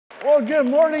Well, good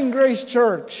morning, Grace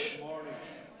Church. Good morning.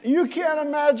 You can't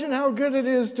imagine how good it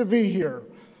is to be here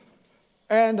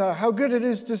and how good it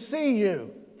is to see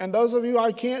you. And those of you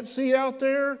I can't see out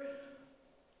there,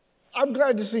 I'm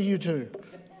glad to see you too.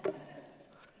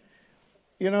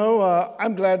 You know,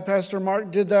 I'm glad Pastor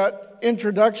Mark did that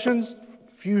introduction.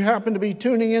 If you happen to be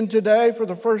tuning in today for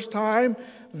the first time,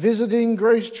 visiting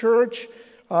Grace Church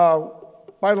by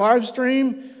live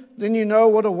stream, then you know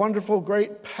what a wonderful,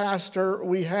 great pastor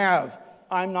we have.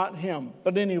 I'm not him.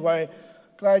 But anyway,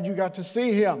 glad you got to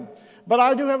see him. But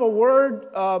I do have a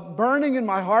word burning in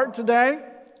my heart today.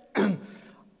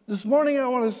 This morning I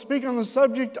want to speak on the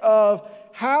subject of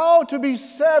how to be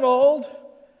settled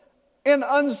in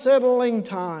unsettling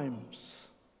times.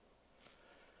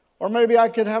 Or maybe I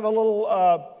could have a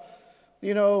little,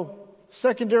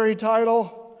 secondary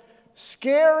title,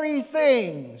 Scary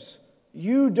Things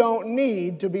You Don't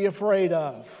Need to Be Afraid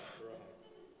of.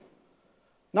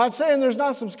 Not saying there's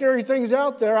not some scary things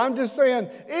out there. I'm just saying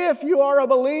if you are a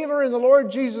believer in the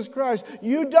Lord Jesus Christ,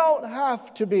 you don't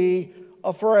have to be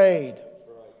afraid.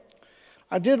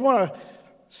 I did want to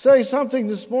say something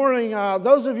this morning.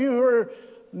 Those of you who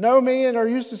know me and are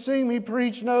used to seeing me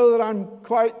preach know that I'm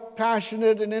quite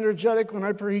passionate and energetic when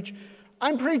I preach.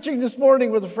 I'm preaching this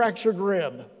morning with a fractured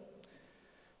rib.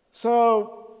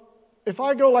 So if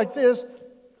I go like this,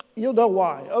 you'll know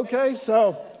why, okay?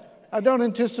 So I don't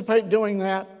anticipate doing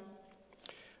that.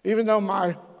 Even though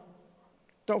I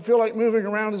don't feel like moving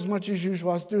around as much as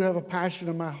usual, I do have a passion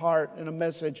in my heart and a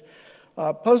message.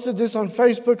 Posted this on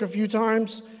Facebook a few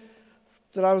times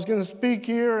that I was going to speak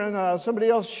here, and somebody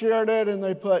else shared it, and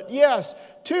they put, yes,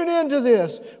 tune into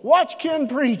this. Watch Ken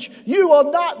preach. You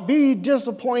will not be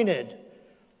disappointed.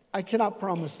 I cannot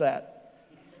promise that.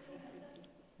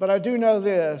 But I do know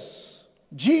this,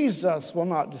 Jesus will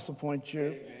not disappoint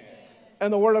you,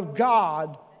 and the Word of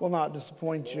God will not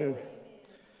disappoint you.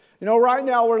 You know, right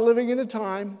now we're living in a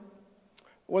time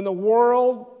when the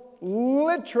world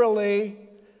is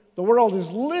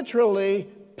literally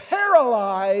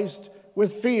paralyzed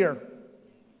with fear.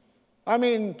 I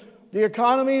mean, the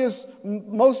economy is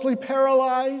mostly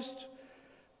paralyzed.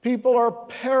 People are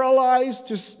paralyzed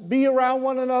to be around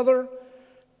one another.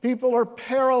 People are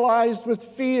paralyzed with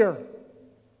fear.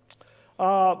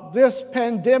 This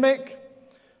pandemic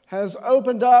has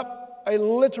opened up a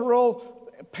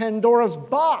literal Pandora's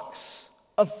box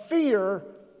of fear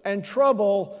and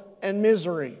trouble and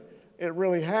misery. It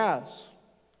really has.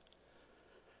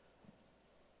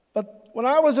 But when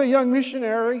I was a young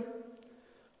missionary,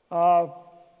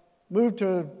 moved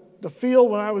to the field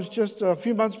when I was just a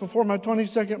few months before my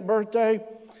 22nd birthday,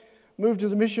 moved to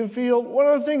the mission field. One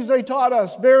of the things they taught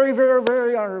us very, very,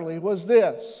 very early was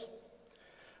this.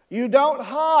 You don't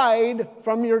hide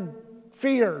from your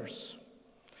fears.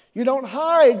 You don't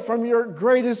hide from your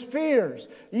greatest fears.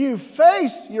 You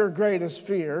face your greatest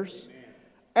fears,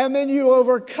 and then you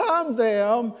overcome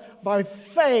them by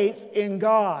faith in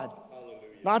God. Hallelujah.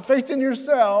 Not faith in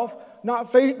yourself,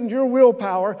 not faith in your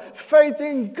willpower. Faith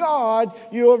in God,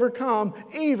 you overcome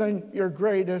even your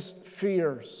greatest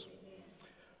fears.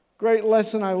 Great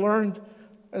lesson I learned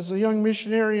as a young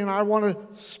missionary, and I want to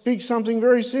speak something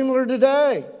very similar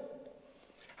today.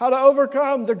 How to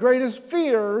overcome the greatest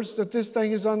fears that this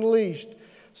thing has unleashed.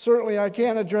 Certainly I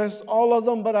can't address all of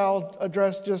them, but I'll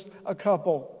address just a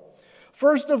couple.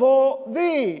 First of all,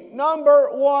 the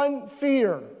number one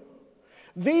fear.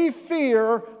 The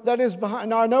fear that is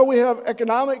behind. Now I know we have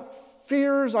economic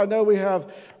fears. I know we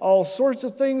have all sorts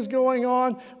of things going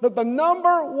on. But the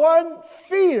number one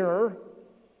fear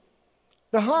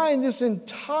behind this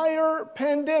entire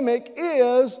pandemic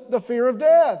is the fear of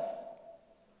death.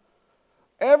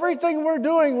 Everything we're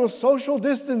doing with social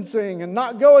distancing and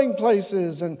not going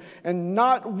places and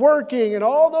not working and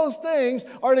all those things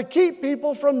are to keep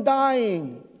people from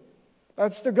dying.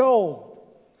 That's the goal.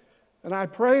 And I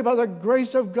pray by the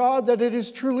grace of God that it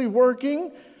is truly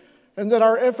working and that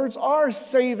our efforts are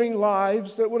saving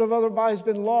lives that would have otherwise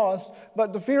been lost.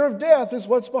 But the fear of death is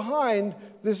what's behind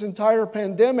this entire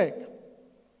pandemic.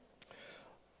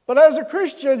 But as a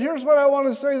Christian, here's what I want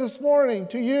to say this morning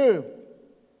to you.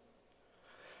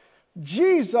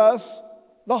 Jesus,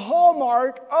 the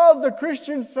hallmark of the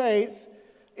Christian faith,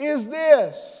 is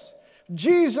this.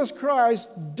 Jesus Christ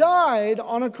died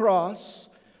on a cross.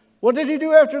 What did he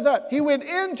do after that? He went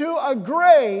into a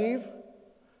grave,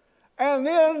 and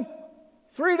then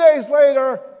 3 days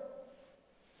later,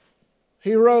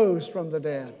 he rose from the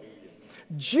dead.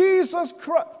 Jesus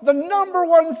Christ, the number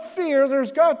one fear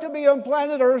there's got to be on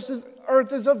planet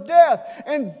Earth is of death.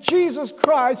 And Jesus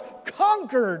Christ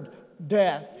conquered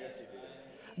death.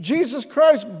 Jesus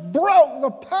Christ broke the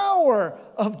power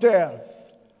of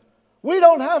death. We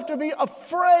don't have to be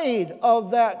afraid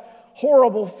of that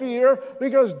horrible fear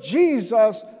because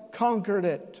Jesus conquered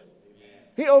it.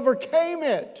 He overcame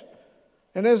it.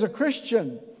 And as a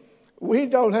Christian, we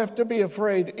don't have to be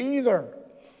afraid either.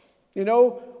 You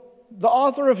know, the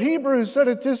author of Hebrews said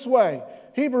it this way.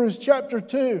 Hebrews chapter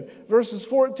 2, verses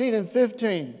 14 and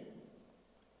 15.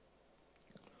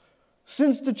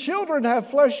 Since the children have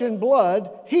flesh and blood,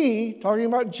 he, talking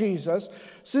about Jesus,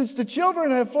 since the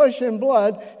children have flesh and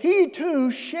blood, he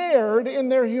too shared in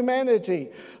their humanity,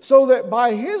 so that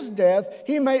by his death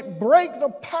he might break the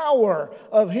power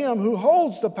of him who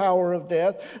holds the power of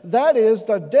death, that is,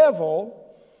 the devil,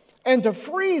 and to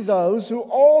free those who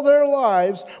all their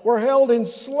lives were held in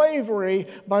slavery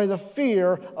by the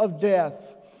fear of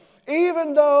death.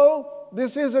 Even though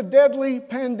this is a deadly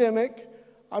pandemic,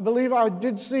 I believe I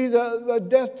did see the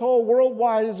death toll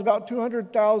worldwide is about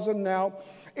 200,000 now.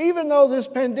 Even though this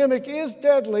pandemic is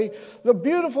deadly, the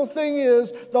beautiful thing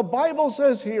is the Bible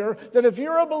says here that if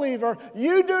you're a believer,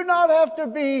 you do not have to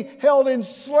be held in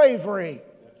slavery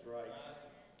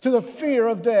to the fear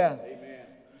of death. Amen.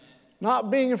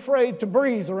 Not being afraid to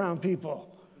breathe around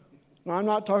people. Now, I'm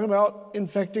not talking about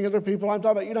infecting other people. I'm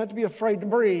talking about you don't have to be afraid to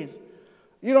breathe.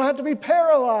 You don't have to be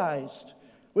paralyzed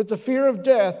with the fear of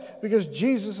death because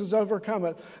Jesus has overcome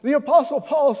it. The Apostle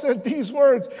Paul said these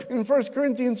words in 1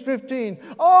 Corinthians 15.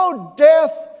 Oh,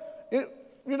 death. You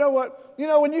know what? You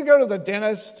know when you go to the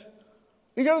dentist,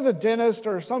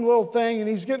 or some little thing and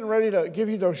he's getting ready to give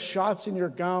you those shots in your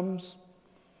gums.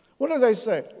 What do they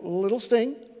say? Little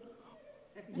sting?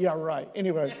 Yeah, right.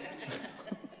 Anyway.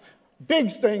 Big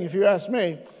sting if you ask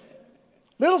me.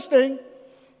 Little sting.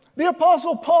 The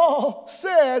Apostle Paul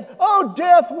said, oh,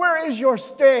 death, where is your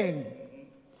sting?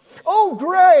 Oh,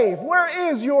 grave, where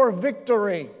is your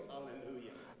victory?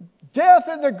 Hallelujah. Death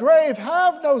and the grave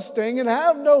have no sting and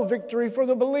have no victory for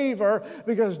the believer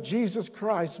because Jesus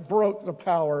Christ broke the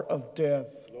power of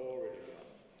death. Glory.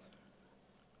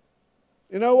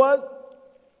 You know what?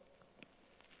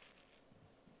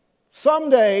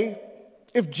 Someday,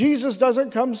 if Jesus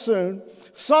doesn't come soon,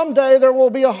 someday there will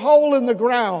be a hole in the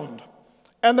ground.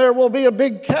 And there will be a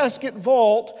big casket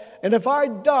vault, and if I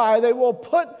die, they will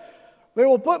put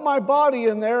my body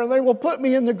in there, and they will put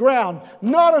me in the ground.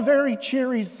 Not a very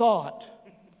cheery thought.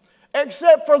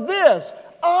 Except for this,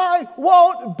 I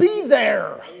won't be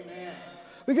there. Amen.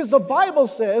 Because the Bible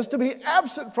says to be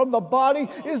absent from the body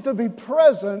is to be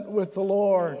present with the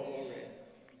Lord.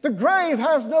 The grave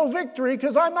has no victory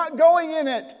because I'm not going in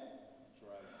it.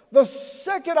 The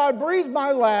second I breathe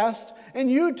my last, and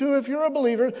you too, if you're a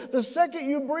believer, the second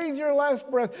you breathe your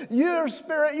last breath, your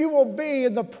spirit, you will be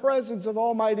in the presence of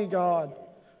Almighty God.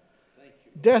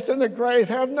 Death and the grave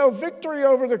have no victory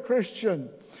over the Christian.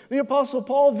 The Apostle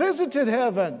Paul visited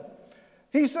heaven.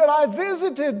 He said, I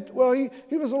visited. Well, he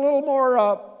was a little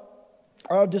more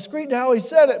discreet in how he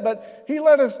said it, but he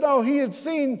let us know he had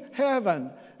seen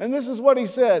heaven. And this is what he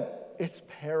said, it's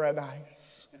paradise.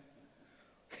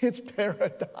 It's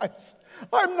paradise.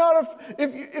 I'm not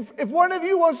if one of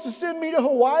you wants to send me to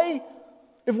Hawaii,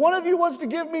 if one of you wants to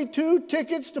give me 2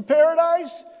 tickets to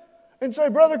paradise and say,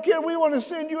 Brother Kid, we want to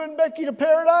send you and Becky to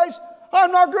paradise,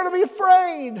 I'm not going to be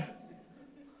afraid.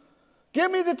 Give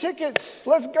me the tickets.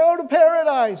 Let's go to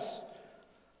paradise.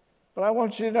 But I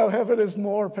want you to know heaven is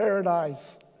more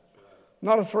paradise.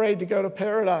 Not afraid to go to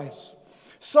paradise.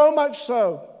 So much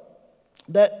so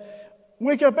that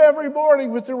wake up every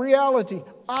morning with the reality,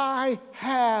 I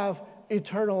have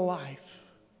eternal life.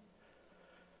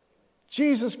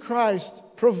 Jesus Christ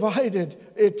provided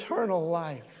eternal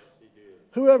life.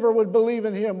 Whoever would believe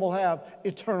in him will have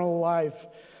eternal life.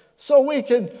 So we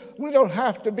don't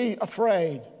have to be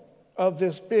afraid of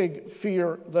this big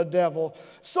fear, the devil.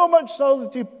 So much so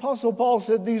that the Apostle Paul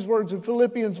said these words in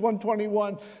Philippians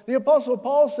 1:21. The Apostle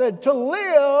Paul said, to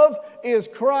live is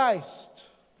Christ,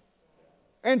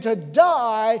 and to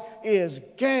die is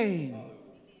gain.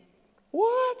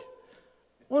 What?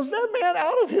 Was that man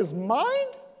out of his mind?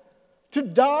 To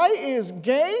die is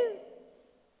gain?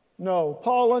 No,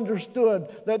 Paul understood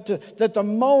that the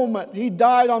moment he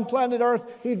died on planet Earth,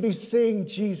 he'd be seeing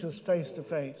Jesus face to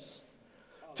face.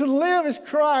 To live is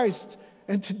Christ,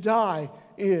 and to die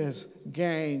is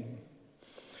gain.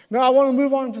 Now I want to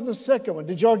move on to the second one.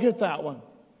 Did y'all get that one?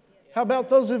 How about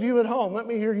those of you at home? Let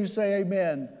me hear you say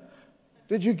amen.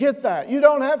 Did you get that? You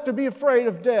don't have to be afraid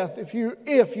of death if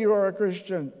you are a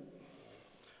Christian.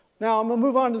 Now I'm going to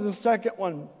move on to the second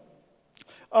one.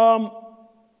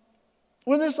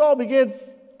 When this all began,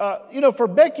 for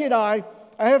Becky and I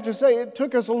have to say it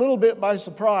took us a little bit by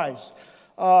surprise.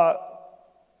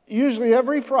 Usually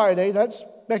every Friday, that's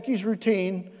Becky's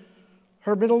routine.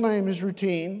 Her middle name is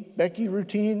Routine, Becky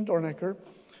Routine Dornecker.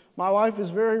 My wife is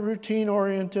very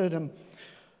routine-oriented, and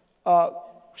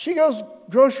she goes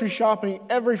grocery shopping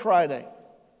every Friday.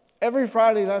 Every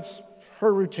Friday, that's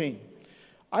her routine.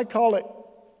 I call it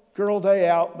girl day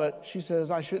out, but she says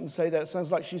I shouldn't say that. It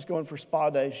sounds like she's going for spa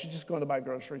day. She's just going to buy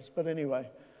groceries. But anyway,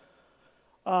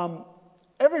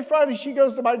 every Friday she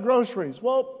goes to buy groceries.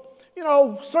 Well,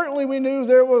 certainly we knew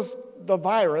there was the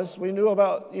virus. We knew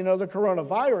about, the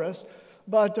coronavirus.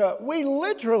 But we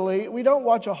don't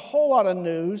watch a whole lot of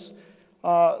news.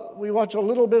 We watch a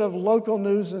little bit of local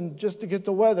news and just to get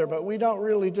the weather, but we don't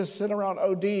really just sit around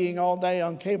ODing all day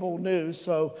on cable news.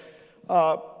 So,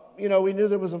 we knew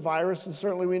there was a virus, and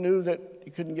certainly we knew that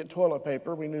you couldn't get toilet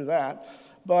paper. We knew that.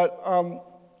 But,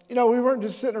 we weren't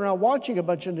just sitting around watching a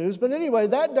bunch of news. But anyway,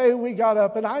 that day we got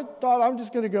up, and I thought I'm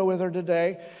just going to go with her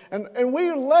today. And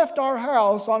we left our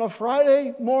house on a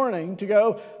Friday morning to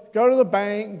go to the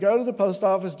bank, go to the post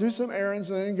office, do some errands,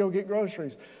 and then go get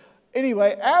groceries.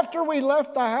 Anyway, after we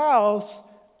left the house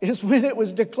is when it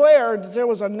was declared that there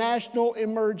was a national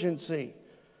emergency.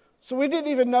 So we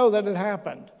didn't even know that it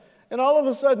happened. And all of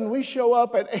a sudden, we show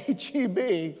up at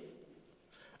H-E-B,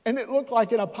 and it looked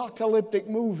like an apocalyptic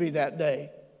movie that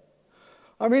day.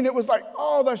 I mean, it was like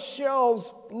all the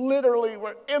shelves literally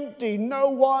were empty,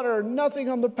 no water, nothing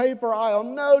on the paper aisle,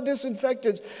 no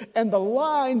disinfectants. And the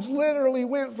lines literally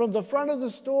went from the front of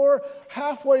the store,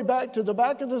 halfway back to the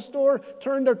back of the store,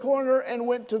 turned a corner, and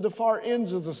went to the far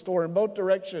ends of the store in both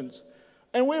directions.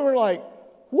 And we were like,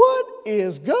 what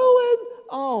is going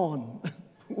on?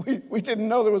 We didn't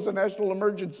know there was a national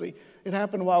emergency. It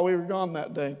happened while we were gone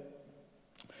that day.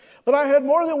 But I had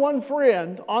more than one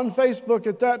friend on Facebook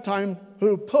at that time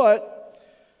who put,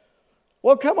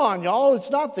 well, come on, y'all, it's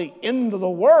not the end of the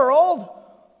world.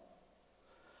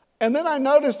 And then I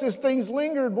noticed as things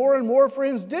lingered, more and more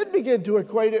friends did begin to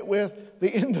equate it with the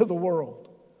end of the world.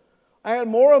 I had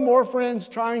more and more friends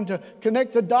trying to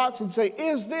connect the dots and say,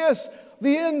 is this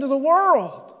the end of the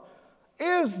world?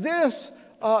 Is this,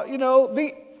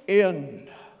 the end?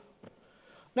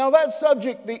 Now that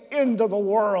subject, the end of the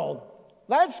world,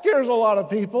 that scares a lot of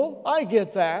people. I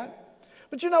get that.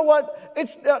 But you know what?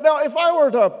 Now if I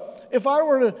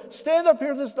were to stand up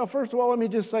here now first of all, let me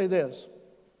just say this.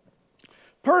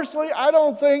 Personally, I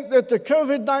don't think that the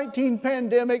COVID-19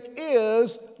 pandemic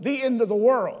is the end of the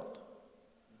world.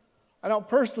 I don't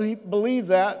personally believe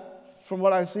that from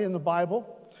what I see in the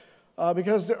Bible,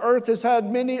 because the earth has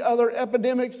had many other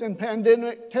epidemics and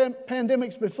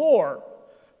pandemics before.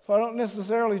 So I don't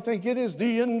necessarily think it is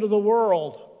the end of the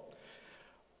world.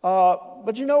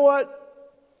 But you know what?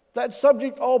 That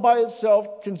subject all by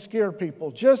itself can scare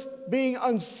people. Just being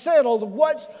unsettled,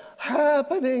 what's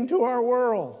happening to our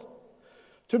world?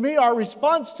 To me, our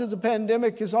response to the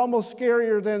pandemic is almost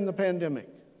scarier than the pandemic.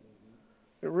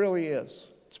 It really is.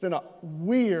 It's been a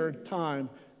weird time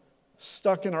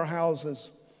stuck in our houses.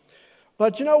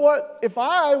 But you know what? If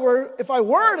I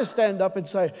were to stand up and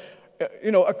say,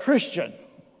 a Christian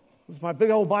with my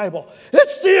big old Bible,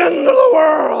 it's the end of the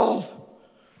world,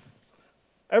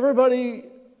 everybody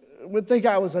would think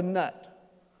I was a nut.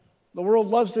 The world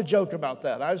loves to joke about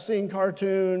that. I've seen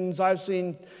cartoons, I've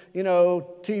seen,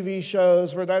 TV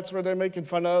shows where that's where they're making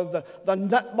fun of the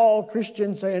nutball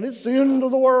Christian saying, it's the end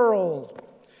of the world.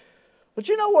 But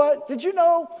you know what? Did you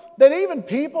know that even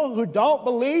people who don't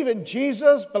believe in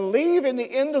Jesus believe in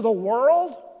the end of the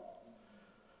world?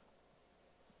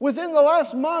 Within the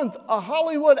last month, a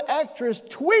Hollywood actress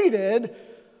tweeted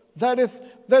that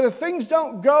if things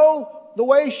don't go the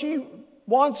way she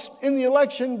wants in the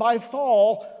election by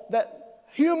fall, that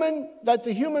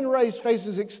the human race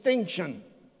faces extinction.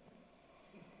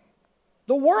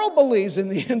 The world believes in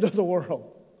the end of the world.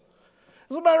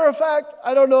 As a matter of fact,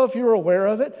 I don't know if you're aware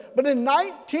of it, but in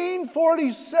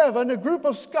 1947, a group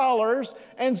of scholars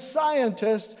and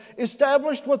scientists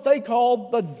established what they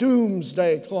called the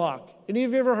doomsday clock. Any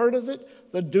of you ever heard of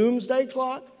it? The doomsday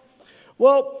clock?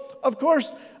 Well, of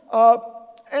course,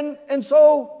 and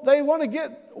so they want to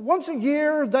get, once a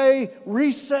year, they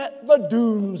reset the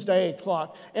doomsday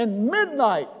clock. And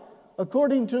midnight,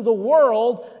 according to the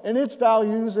world and its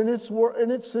values and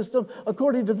its system,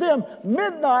 according to them,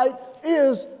 midnight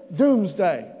is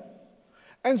doomsday.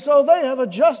 And so they have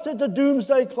adjusted the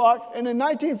doomsday clock, and in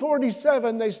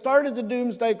 1947, they started the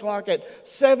doomsday clock at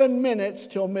 7 minutes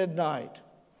till midnight.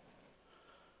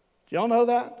 Do y'all know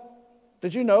that?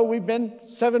 Did you know we've been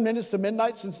 7 minutes to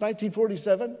midnight since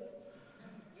 1947?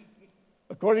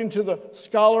 According to the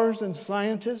scholars and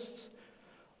scientists.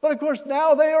 But of course,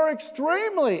 now they are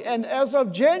extremely, and as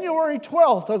of January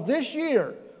 12th of this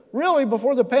year, really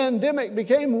before the pandemic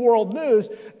became world news.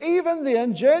 Even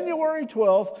then, January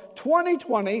 12th,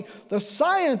 2020, the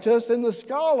scientists and the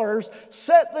scholars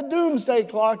set the doomsday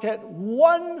clock at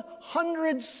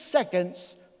 100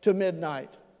 seconds to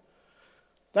midnight.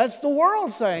 That's the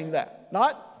world saying that,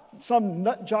 not some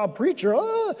nut job preacher.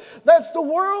 That's the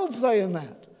world saying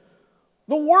that.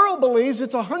 The world believes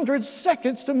it's 100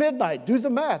 seconds to midnight. Do the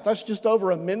math. That's just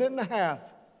over a minute and a half.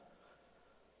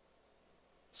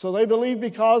 So they believe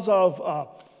because of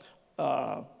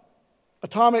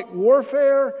atomic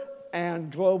warfare and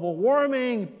global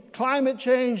warming, climate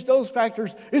change, those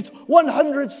factors, it's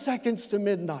 100 seconds to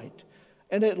midnight.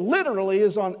 And it literally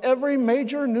is on every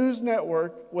major news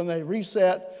network when they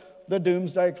reset the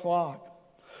doomsday clock.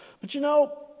 But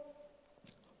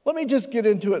let me just get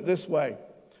into it this way.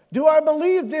 Do I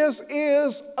believe this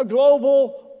is a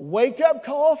global wake-up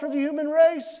call for the human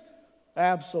race?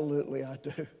 Absolutely, I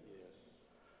do. A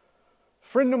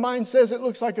friend of mine says it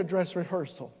looks like a dress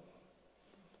rehearsal.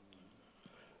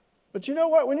 But you know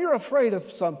what? When you're afraid of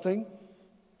something,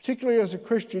 particularly as a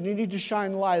Christian, you need to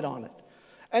shine light on it.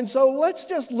 And so let's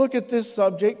just look at this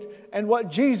subject and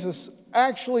what Jesus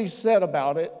actually said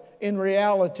about it in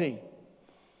reality.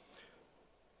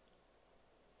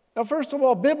 Now, first of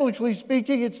all, biblically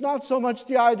speaking, it's not so much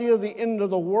the idea of the end of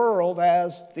the world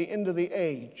as the end of the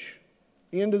age.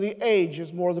 The end of the age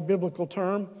is more the biblical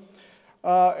term.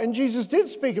 And Jesus did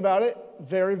speak about it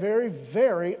very, very,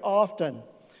 very often.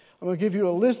 I'm going to give you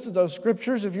a list of those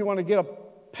scriptures. If you want to get a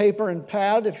paper and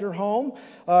pad if you're home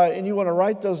and you want to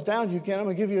write those down, you can. I'm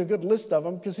going to give you a good list of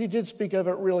them because he did speak of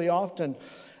it really often.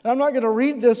 And I'm not going to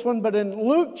read this one, but in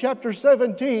Luke chapter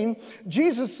 17,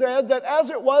 Jesus said that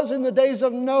as it was in the days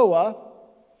of Noah,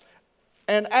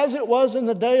 and as it was in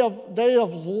the day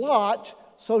of Lot,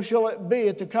 so shall it be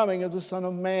at the coming of the Son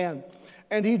of Man.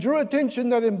 And he drew attention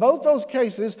that in both those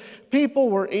cases, people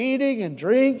were eating and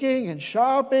drinking and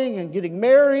shopping and getting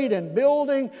married and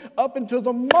building up until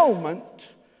the moment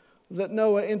that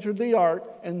Noah entered the ark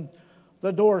and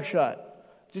the door shut.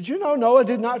 Did you know Noah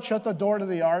did not shut the door to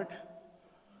the ark?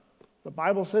 The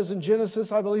Bible says in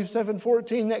Genesis, I believe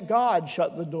 7:14, that God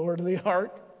shut the door to the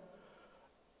ark.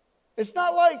 It's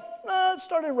not like, it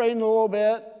started raining a little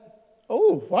bit.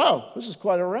 Oh, wow, this is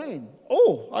quite a rain.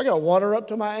 Oh, I got water up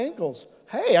to my ankles.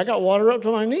 Hey, I got water up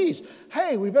to my knees.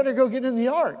 Hey, we better go get in the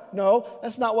ark. No,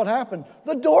 that's not what happened.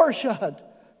 The door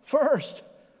shut first.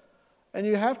 And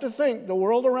you have to think the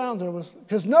world around there was,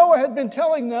 because Noah had been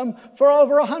telling them for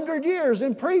over 100 years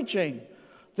in preaching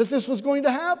that this was going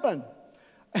to happen.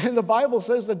 And the Bible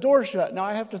says the door shut. Now,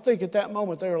 I have to think at that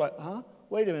moment, they were like,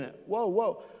 wait a minute.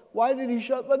 Whoa. Why did he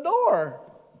shut the door?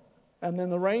 And then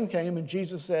the rain came and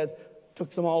Jesus said,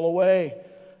 took them all away.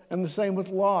 And the same with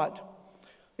Lot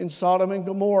in Sodom and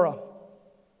Gomorrah.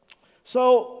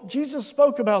 So Jesus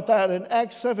spoke about that in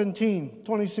Acts 17,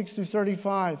 26 through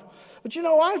 35. But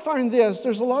I find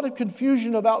there's a lot of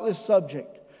confusion about this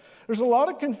subject. There's a lot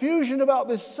of confusion about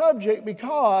this subject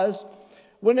because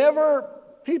whenever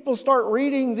people start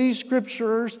reading these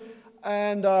scriptures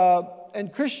and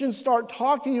Christians start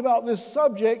talking about this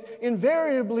subject,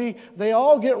 invariably they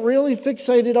all get really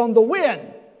fixated on the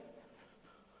when.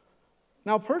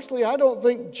 Now, personally, I don't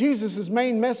think Jesus'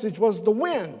 main message was the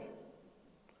when.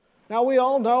 Now, we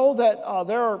all know that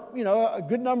there are, a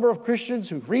good number of Christians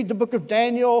who read the book of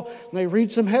Daniel, and they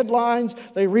read some headlines,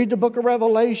 they read the book of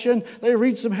Revelation, they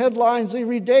read some headlines, they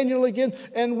read Daniel again,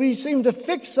 and we seem to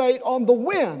fixate on the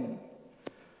when.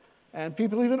 And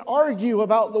people even argue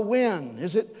about the when.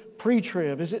 Is it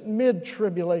pre-trib? Is it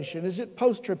mid-tribulation? Is it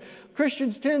post-trib?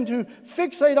 Christians tend to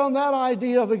fixate on that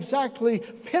idea of exactly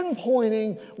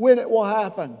pinpointing when it will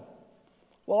happen.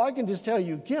 Well, I can just tell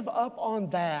you, give up on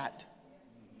that.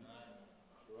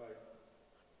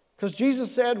 Because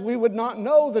Jesus said we would not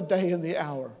know the day and the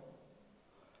hour.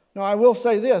 Now, I will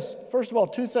say this. First of all,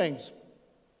 two things.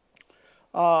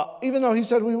 Even though he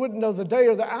said we wouldn't know the day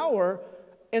or the hour,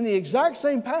 in the exact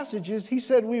same passages, he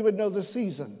said we would know the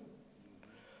season.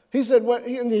 He said,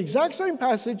 in the exact same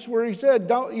passage where he said,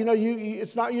 you're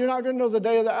not going to know the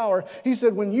day or the hour. He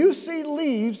said, when you see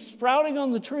leaves sprouting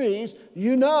on the trees,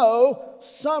 you know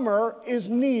summer is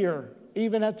near,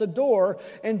 even at the door.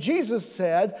 And Jesus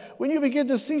said, when you begin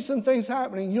to see some things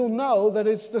happening, you'll know that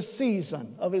it's the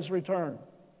season of his return.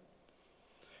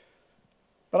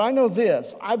 But I know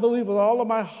this, I believe with all of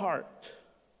my heart,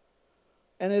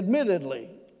 and admittedly,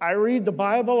 I read the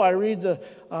Bible, I read the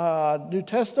New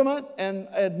Testament, and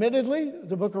admittedly,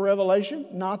 the book of Revelation,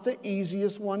 not the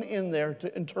easiest one in there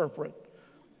to interpret.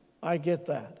 I get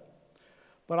that.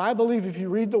 But I believe if you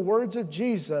read the words of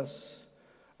Jesus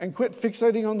and quit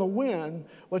fixating on the when,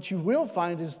 what you will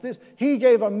find is this. He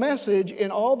gave a message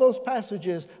in all those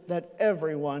passages that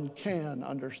everyone can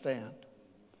understand.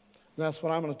 That's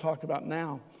what I'm going to talk about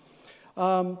now.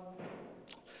 Now,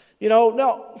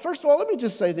 first of all, let me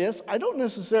just say this. I don't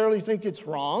necessarily think it's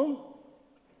wrong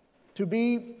to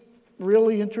be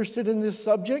really interested in this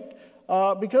subject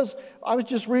because I was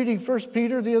just reading 1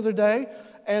 Peter the other day,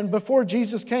 and before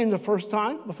Jesus came the first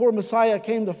time, before Messiah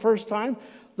came the first time,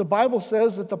 the Bible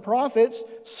says that the prophets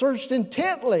searched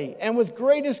intently and with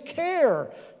greatest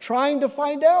care, trying to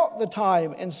find out the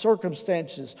time and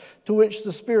circumstances to which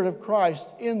the Spirit of Christ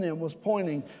in them was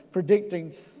pointing,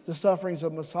 predicting the sufferings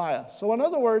of Messiah. So in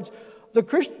other words, the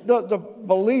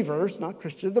believers, not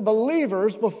Christians, the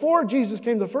believers, before Jesus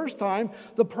came the first time,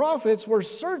 the prophets were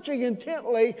searching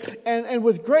intently and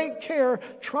with great care,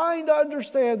 trying to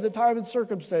understand the time and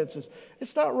circumstances.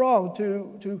 It's not wrong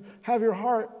to have your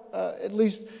heart, at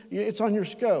least it's on your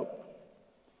scope.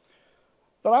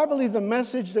 But I believe the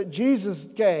message that Jesus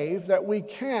gave that we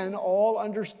can all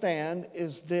understand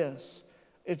is this.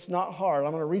 It's not hard.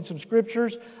 I'm going to read some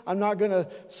scriptures. I'm not going to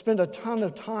spend a ton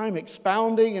of time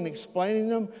expounding and explaining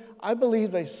them. I believe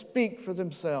they speak for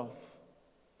themselves.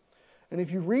 And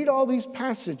if you read all these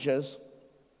passages,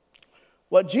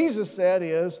 what Jesus said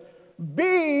is,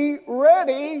 be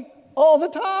ready all the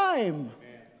time.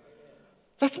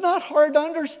 That's not hard to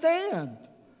understand.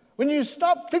 When you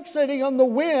stop fixating on the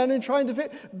when and trying to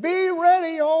be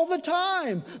ready all the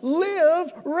time.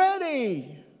 Live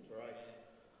ready.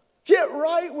 Get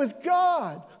right with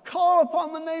God. Call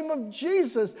upon the name of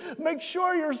Jesus. Make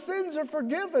sure your sins are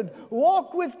forgiven.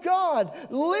 Walk with God.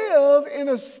 Live in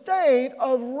a state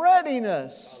of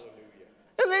readiness.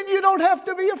 Hallelujah. And then you don't have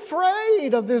to be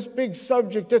afraid of this big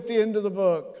subject at the end of the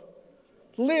book.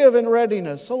 Live in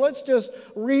readiness. So let's just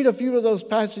read a few of those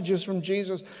passages from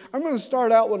Jesus. I'm going to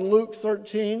start out with Luke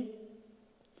 13.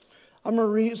 I'm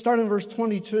going to start in verse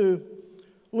 22.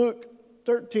 Luke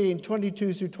 13,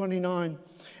 22 through 29.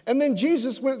 And then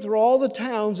Jesus went through all the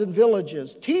towns and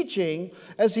villages, teaching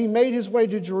as he made his way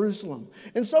to Jerusalem.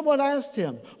 And someone asked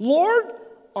him, Lord,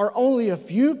 are only a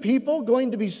few people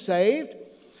going to be saved?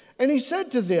 And he said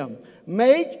to them,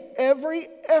 make every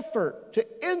effort to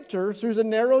enter through the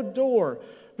narrow door,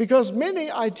 because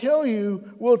many, I tell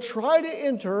you, will try to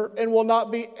enter and will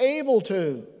not be able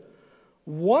to.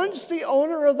 Once the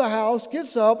owner of the house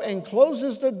gets up and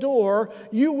closes the door,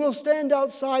 you will stand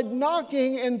outside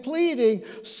knocking and pleading,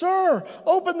 Sir,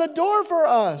 open the door for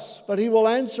us. But he will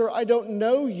answer, I don't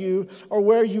know you or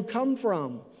where you come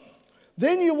from.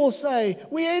 Then you will say,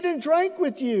 we ate and drank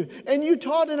with you, and you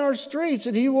taught in our streets.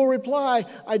 And he will reply,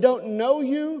 I don't know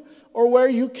you or where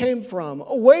you came from.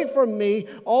 Away from me,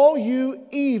 all you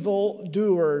evil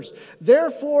doers.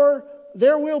 Therefore,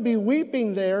 there will be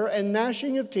weeping there and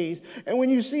gnashing of teeth. And when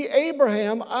you see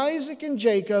Abraham, Isaac, and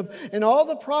Jacob, and all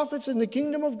the prophets in the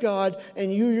kingdom of God,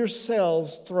 and you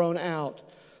yourselves thrown out.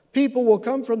 People will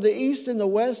come from the east and the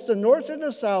west, the north and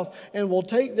the south, and will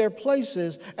take their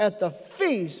places at the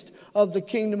feast of the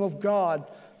kingdom of God.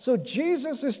 So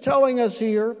Jesus is telling us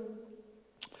here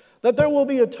that there will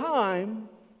be a time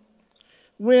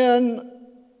when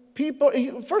people,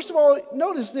 first of all,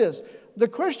 notice this. The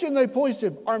question they posed to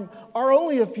him, are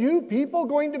only a few people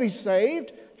going to be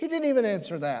saved? He didn't even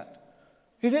answer that.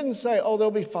 He didn't say, oh,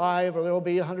 there'll be 5 or there'll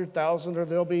be 100,000 or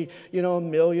there'll be, 1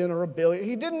 million or 1 billion.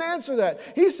 He didn't answer that.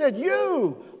 He said,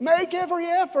 you make every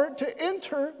effort to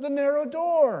enter the narrow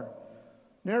door.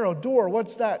 Narrow door,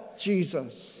 what's that?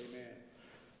 Jesus. Amen.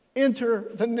 Enter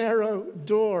the narrow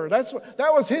door. That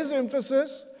was his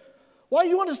emphasis. Why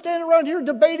you want to stand around here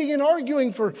debating and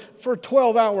arguing for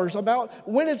 12 hours about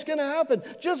when it's going to happen?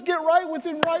 Just get right with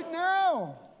him right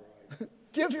now.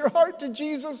 Give your heart to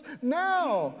Jesus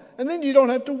now. And then you don't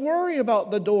have to worry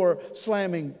about the door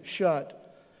slamming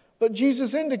shut. But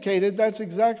Jesus indicated that's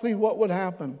exactly what would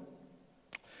happen.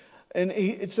 And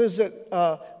it says that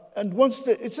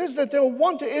it says that they'll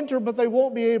want to enter, but they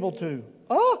won't be able to.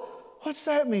 Oh, what's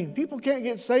that mean? People can't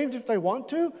get saved if they want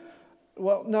to?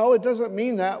 Well, no, it doesn't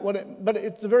mean that.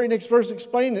 But the very next verse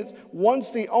explains it.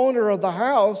 Once the owner of the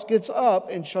house gets up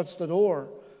and shuts the door.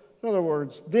 In other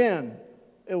words, then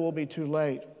it will be too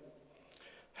late.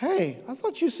 Hey, I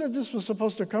thought you said this was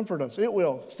supposed to comfort us. It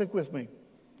will. Stick with me.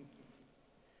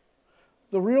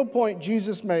 The real point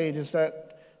Jesus made is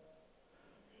that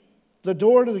the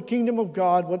door to the kingdom of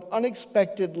God would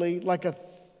unexpectedly,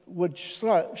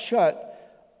 shut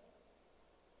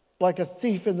like a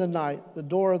thief in the night. The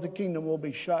door of the kingdom will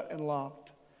be shut and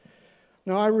locked.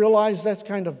 Now, I realize that's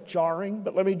kind of jarring,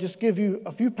 but let me just give you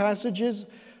a few passages,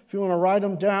 a If you want to write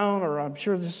them down, or I'm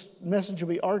sure this message will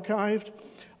be archived.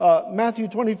 Matthew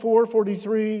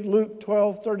 24:43, Luke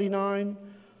 12:39,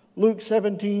 Luke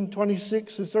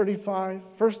 17:26-35,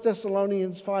 1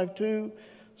 Thessalonians 5:2,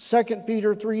 2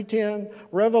 Peter 3:10,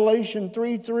 Revelation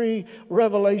 3:3,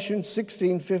 Revelation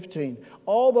 16:15.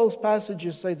 All those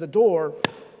passages say the door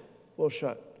will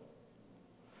shut.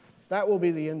 That will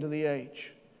be the end of the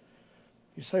age.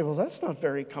 You say, well, that's not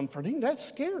very comforting. That's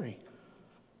scary.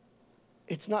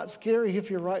 It's not scary if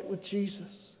you're right with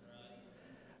Jesus.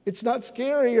 It's not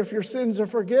scary if your sins are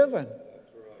forgiven.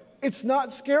 It's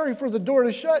not scary for the door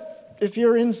to shut if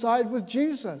you're inside with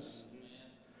Jesus.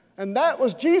 And that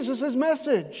was Jesus'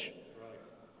 message.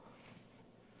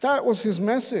 That was his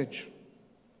message.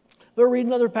 We'll read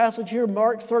another passage here,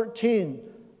 Mark 13,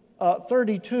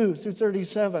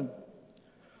 32-37.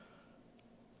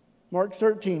 Mark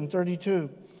 13:32.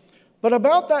 But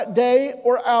about that day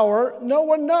or hour, no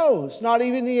one knows, not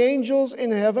even the angels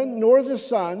in heaven, nor the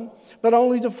Son, but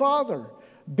only the Father.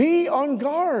 Be on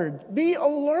guard, be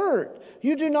alert.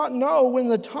 You do not know when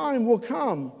the time will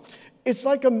come. It's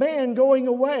like a man going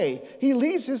away. He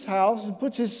leaves his house and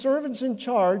puts his servants in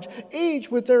charge,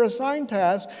 each with their assigned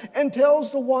task, and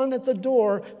tells the one at the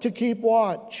door to keep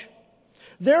watch.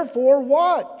 Therefore,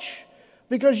 watch,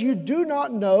 because you do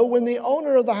not know when the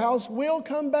owner of the house will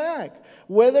come back,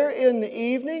 whether in the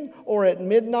evening or at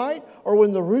midnight or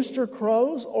when the rooster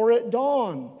crows or at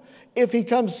dawn. If he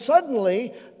comes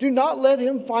suddenly, do not let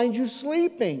him find you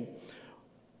sleeping.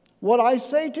 What I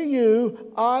say to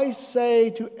you, I say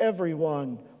to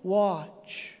everyone,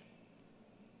 watch.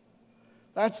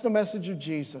 That's the message of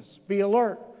Jesus. Be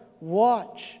alert,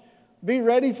 watch, be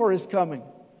ready for his coming.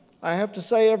 I have to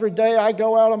say, every day I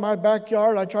go out in my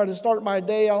backyard, I try to start my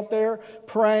day out there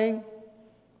praying.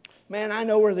 Man, I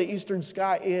know where the eastern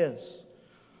sky is.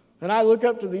 And I look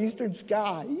up to the eastern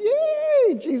sky.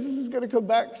 Yay! Jesus is going to come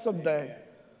back someday.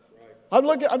 I'm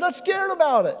not scared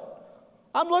about it.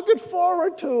 I'm looking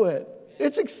forward to it.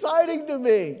 It's exciting to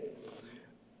me.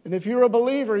 And if you're a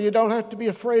believer, you don't have to be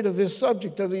afraid of this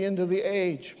subject of the end of the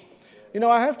age. You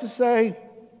know, I have to say,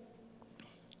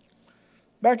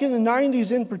 back in the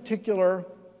 90s in particular,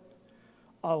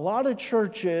 a lot of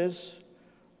churches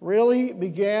really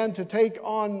began to take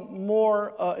on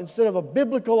more, instead of a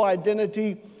biblical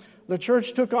identity, the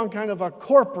church took on kind of a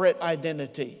corporate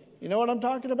identity. You know what I'm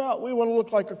talking about? We want to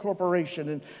look like a corporation.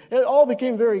 And it all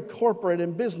became very corporate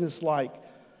and businesslike.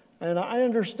 And I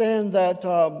understand that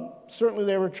certainly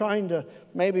they were trying to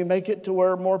maybe make it to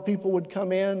where more people would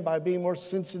come in by being more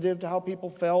sensitive to how people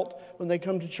felt when they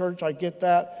come to church. I get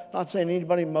that. Not saying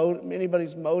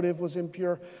anybody's motive was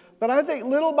impure. But I think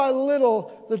little by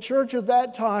little, the church at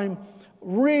that time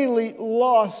really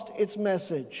lost its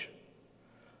message.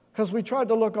 Because we tried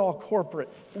to look all corporate,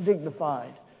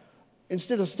 dignified,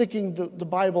 instead of sticking to the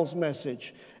Bible's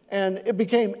message. And it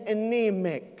became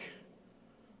anemic.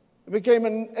 It became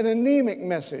an anemic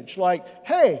message, like,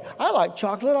 hey, I like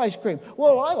chocolate ice cream.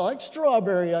 Well, I like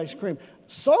strawberry ice cream.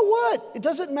 So what? It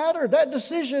doesn't matter. That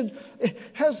decision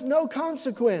has no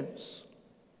consequence.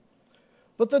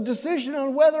 But the decision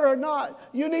on whether or not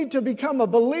you need to become a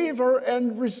believer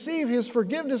and receive his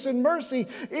forgiveness and mercy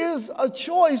is a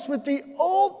choice with the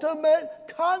ultimate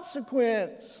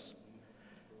consequence.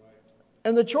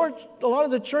 And the church, a lot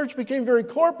of the church became very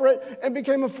corporate and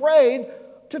became afraid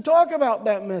to talk about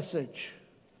that message.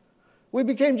 We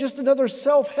became just another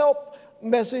self-help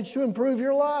message to improve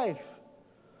your life.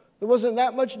 It wasn't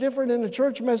that much different in a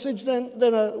church message than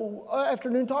an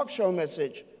afternoon talk show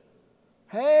message.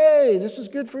 Hey, this is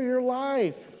good for your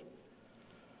life.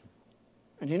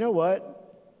 And you know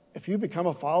what? If you become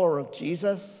a follower of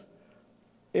Jesus,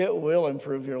 it will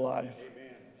improve your life.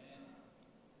 Amen.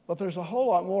 But there's a whole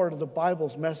lot more to the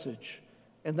Bible's message,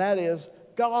 and that is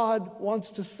God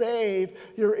wants to save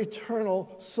your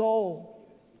eternal soul.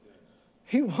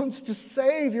 He wants to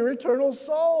save your eternal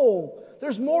soul.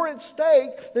 There's more at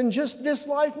stake than just this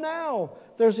life now.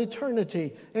 There's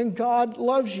eternity, and God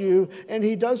loves you, and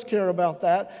He does care about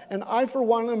that. And I, for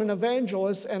one, am an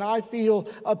evangelist, and I feel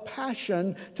a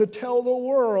passion to tell the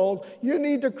world, you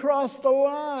need to cross the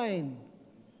line.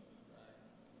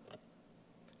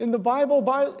 In the Bible,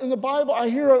 I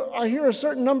hear a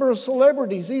certain number of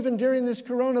celebrities, even during this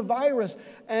coronavirus,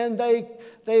 and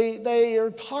they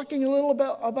are talking a little bit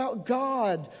about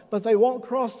God, but they won't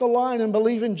cross the line and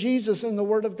believe in Jesus and the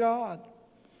Word of God.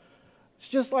 It's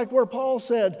just like where Paul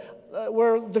said,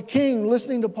 where the king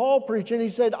listening to Paul preach, and he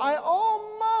said, I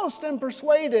almost am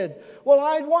persuaded. Well,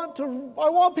 I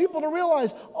want people to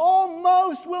realize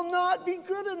almost will not be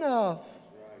good enough.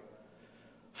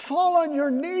 Fall on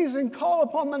your knees and call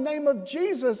upon the name of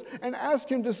Jesus and ask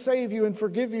Him to save you and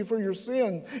forgive you for your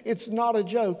sin. It's not a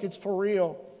joke. It's for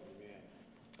real.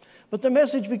 But the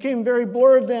message became very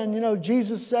blurred then. You know,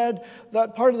 Jesus said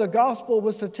that part of the gospel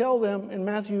was to tell them in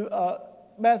Matthew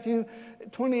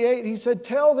 28, He said,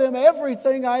 tell them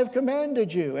everything I have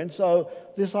commanded you. And so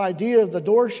this idea of the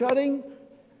door shutting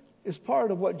is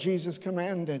part of what Jesus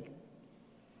commanded.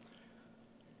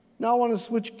 Now I want to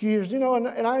switch gears. You know, and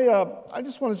I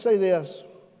just want to say this.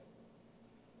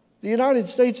 The United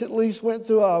States at least went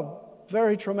through a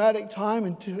very traumatic time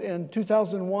in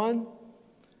 2001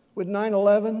 with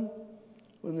 9/11,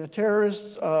 when the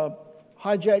terrorists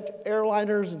hijacked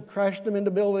airliners and crashed them into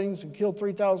buildings and killed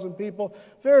 3,000 people.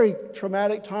 Very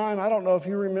traumatic time. I don't know if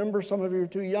you remember, some of you are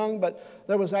too young, but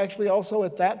there was actually also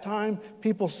at that time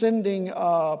people sending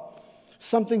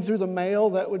something through the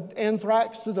mail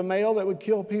anthrax through the mail that would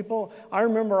kill people. I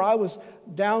remember I was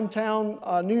downtown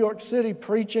New York City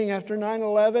preaching after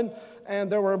 9/11,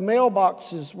 and there were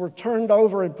mailboxes were turned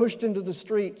over and pushed into the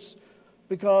streets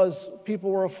because people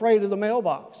were afraid of the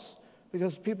mailbox,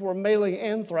 because people were mailing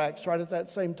anthrax right at that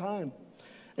same time.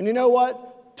 And you know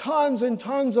what? Tons and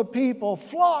tons of people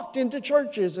flocked into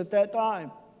churches at that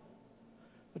time.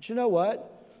 But you know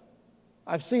what?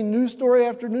 I've seen news story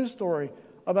after news story.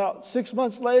 About 6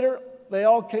 months later, they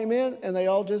all came in and they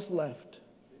all just left.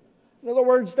 In other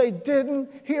words, they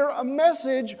didn't hear a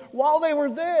message while they were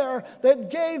there that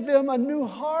gave them a new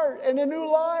heart and a new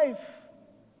life.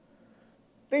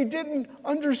 They didn't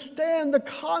understand the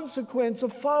consequence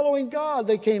of following God.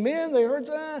 They came in, they heard,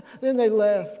 then they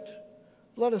left.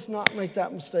 Let us not make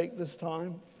that mistake this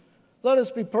time. Let us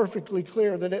be perfectly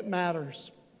clear that it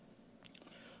matters.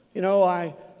 You know,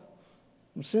 I'm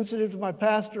sensitive to my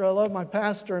pastor. I love my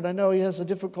pastor, and I know he has a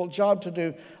difficult job to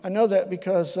do. I know that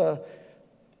because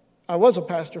I was a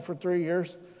pastor for 3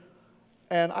 years,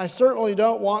 and I certainly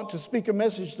don't want to speak a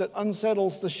message that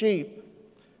unsettles the sheep.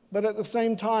 But at the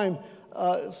same time,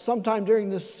 sometime during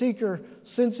this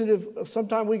seeker-sensitive,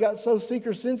 sometime we got so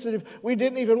seeker-sensitive, we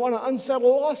didn't even want to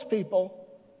unsettle lost people.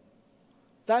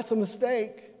 That's a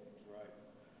mistake.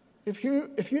 If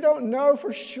you don't know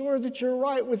for sure that you're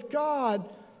right with God,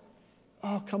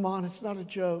 oh, come on, it's not a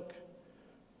joke.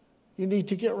 You need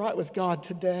to get right with God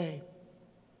today.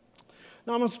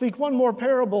 Now I'm going to speak one more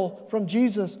parable from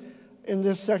Jesus in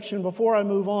this section before I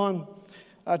move on.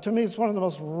 To me, it's one of the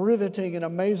most riveting and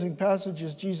amazing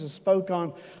passages Jesus spoke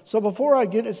on. So before I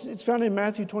get it, it's found in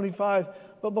Matthew 25.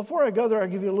 But before I go there, I'll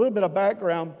give you a little bit of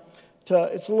background.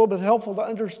 It's a little bit helpful to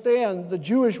understand the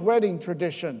Jewish wedding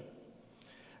tradition.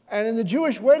 And in the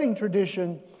Jewish wedding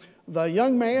tradition, the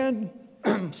young man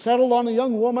settled on a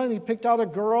young woman. He picked out a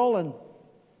girl, and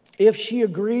if she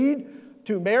agreed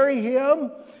to marry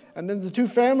him, and then the two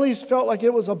families felt like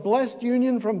it was a blessed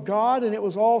union from God and it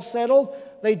was all settled,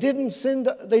 they didn't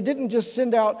just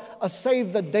send out a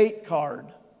save the date card.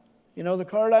 You know the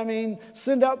card I mean?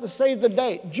 Send out the save the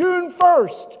date. June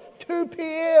 1st, 2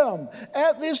 p.m.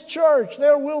 at this church,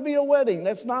 there will be a wedding.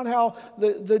 That's not how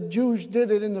the Jews did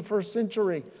it in the first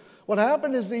century. What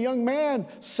happened is the young man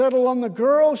settled on the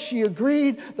girl. She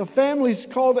agreed. The families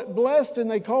called it blessed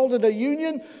and they called it a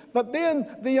union. But then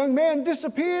the young man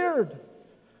disappeared.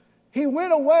 He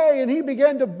went away and he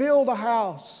began to build a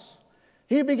house.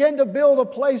 He began to build a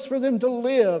place for them to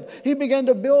live. He began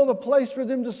to build a place for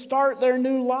them to start their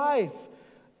new life.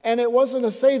 And it wasn't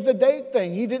a save the date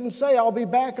thing. He didn't say, I'll be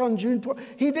back on June 12th.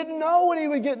 He didn't know when he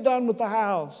would get done with the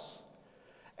house.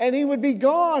 And he would be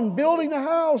gone, building the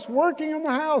house, working on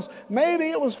the house. Maybe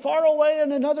it was far away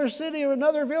in another city or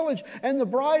another village. And the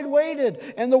bride waited,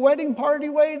 and the wedding party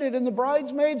waited, and the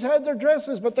bridesmaids had their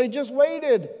dresses, but they just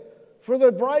waited for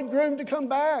the bridegroom to come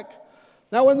back.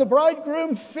 Now, when the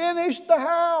bridegroom finished the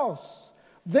house,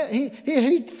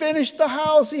 he finished the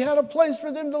house. He had a place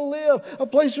for them to live, a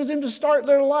place for them to start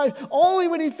their life. Only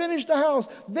when he finished the house,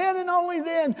 then and only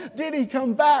then did he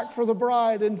come back for the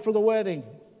bride and for the wedding.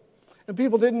 And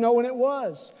people didn't know when it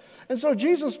was. And so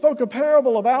Jesus spoke a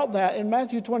parable about that in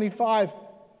Matthew 25.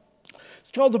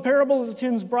 It's called the parable of the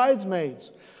 10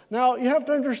 bridesmaids. Now, you have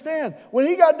to understand, when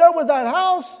he got done with that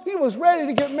house, he was ready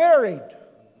to get married.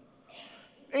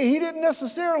 He didn't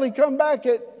necessarily come back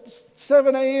at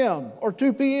 7 a.m. or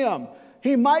 2 p.m.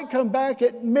 He might come back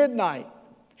at midnight.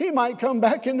 He might come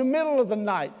back in the middle of the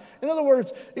night. In other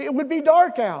words, it would be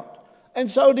dark out. And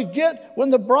so when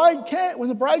the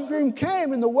bridegroom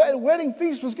came and the wedding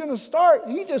feast was going to start,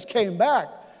 he just came back.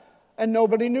 And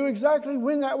nobody knew exactly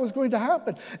when that was going to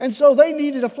happen. And so they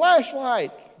needed a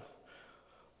flashlight.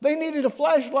 They needed a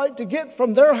flashlight to get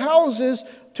from their houses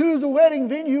to the wedding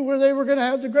venue where they were going to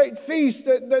have the great feast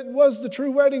that was the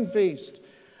true wedding feast.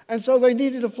 And so they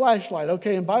needed a flashlight.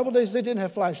 Okay, in Bible days, they didn't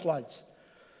have flashlights.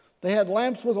 They had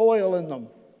lamps with oil in them.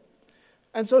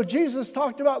 And so Jesus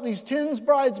talked about these 10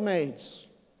 bridesmaids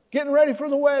getting ready for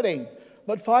the wedding.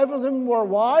 But 5 of them were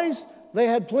wise. They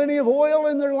had plenty of oil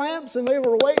in their lamps, and they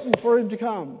were waiting for him to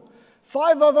come.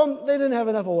 5 of them, they didn't have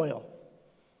enough oil.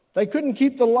 They couldn't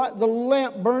keep the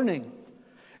lamp burning.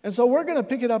 And so we're going to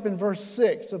pick it up in verse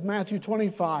 6 of Matthew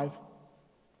 25.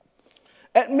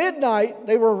 At midnight,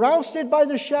 they were roused by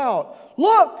the shout,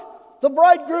 "Look, the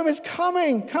bridegroom is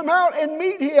coming. Come out and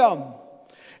meet him."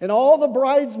 And all the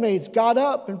bridesmaids got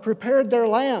up and prepared their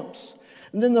lamps.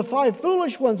 And then the 5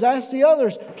 foolish ones asked the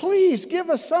others, "Please give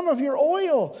us some of your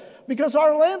oil, because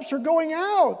our lamps are going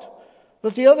out."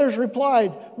 But the others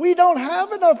replied, "We don't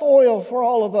have enough oil for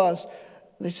all of us."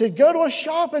 They said, "Go to a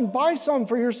shop and buy some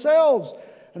for yourselves."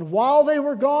 And while they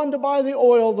were gone to buy the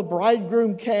oil, the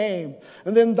bridegroom came.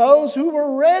 And then those who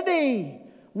were ready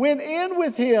went in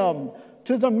with him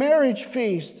to the marriage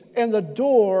feast, and the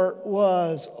door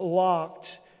was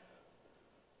locked.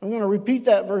 I'm going to repeat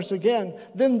that verse again.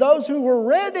 Then those who were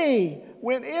ready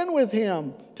went in with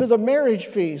him to the marriage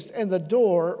feast, and the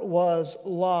door was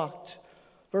locked.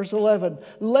 Verse 11,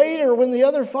 later when the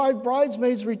other 5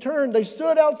 bridesmaids returned, they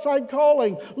stood outside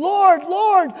calling, "Lord,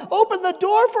 Lord, open the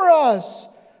door for us."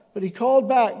 But he called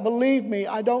back, "Believe me,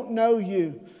 I don't know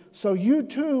you. So you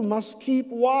too must keep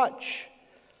watch,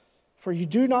 for you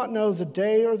do not know the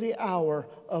day or the hour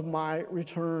of my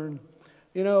return."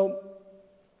 You know,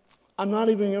 I'm not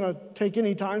even going to take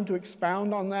any time to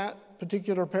expound on that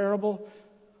particular parable.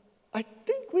 I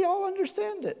think we all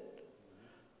understand it.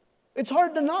 It's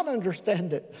hard to not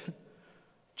understand it.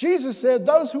 Jesus said,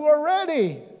 "Those who are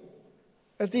ready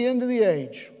at the end of the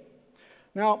age."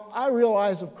 Now, I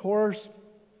realize, of course,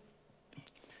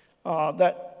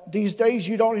 that these days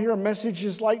you don't hear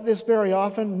messages like this very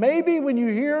often. Maybe when you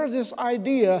hear this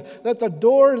idea that the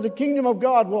door to the kingdom of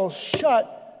God will shut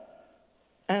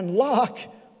and lock,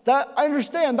 that I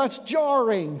understand that's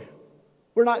jarring.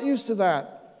 We're not used to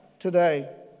that today.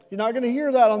 You're not going to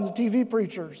hear that on the TV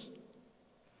preachers.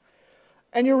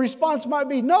 And your response might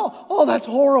be, "No, oh, that's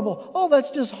horrible. Oh, that's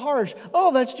just harsh.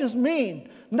 Oh, that's just mean."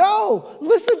 No,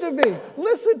 listen to me.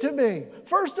 Listen to me.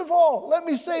 First of all, let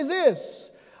me say this.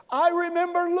 I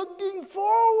remember looking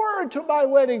forward to my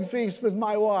wedding feast with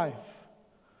my wife.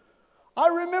 I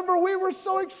remember we were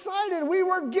so excited. We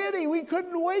were giddy. We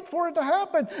couldn't wait for it to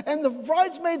happen. And the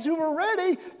bridesmaids who were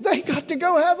ready, they got to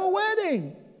go have a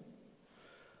wedding.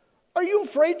 Are you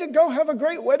afraid to go have a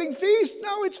great wedding feast?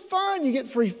 No, it's fun. You get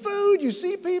free food. You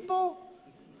see people.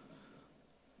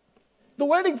 The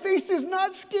wedding feast is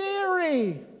not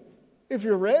scary if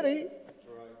you're ready.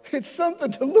 It's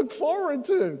something to look forward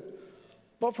to.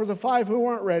 But for the 5 who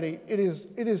weren't ready, it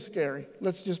is scary.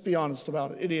 Let's just be honest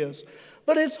about it. It is.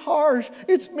 But it's harsh.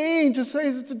 It's mean to say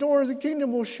that the door of the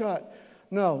kingdom will shut.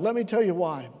 No, let me tell you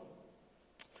why.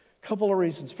 A couple of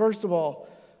reasons. First of all,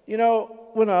 you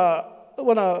know, when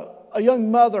a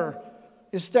young mother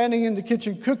is standing in the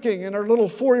kitchen cooking and her little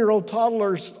 4-year-old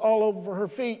toddler's all over her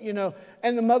feet, you know,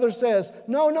 and the mother says,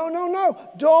 "No, no, no, no,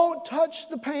 don't touch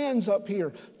the pans up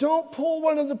here. Don't pull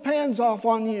one of the pans off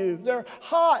on you. They're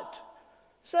hot."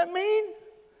 Does that mean?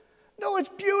 No, it's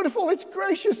beautiful, it's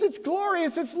gracious, it's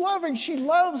glorious, it's loving. She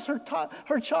loves her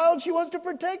child. She wants to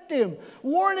protect him.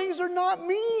 Warnings are not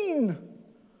mean.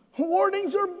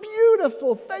 Warnings are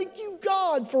beautiful. Thank you,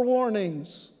 God, for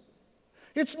warnings.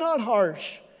 It's not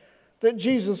harsh that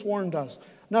Jesus warned us.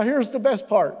 Now, here's the best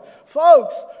part.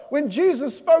 Folks, when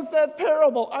Jesus spoke that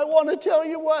parable, I want to tell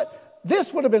you what,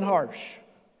 this would have been harsh.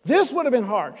 This would have been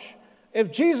harsh if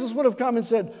Jesus would have come and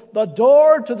said, "The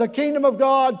door to the kingdom of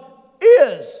God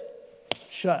is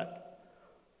shut."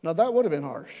 Now, that would have been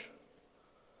harsh.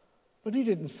 But he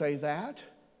didn't say that.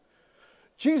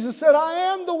 Jesus said, "I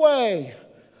am the way.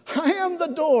 I am the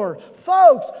door."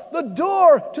 Folks, the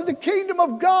door to the kingdom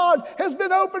of God has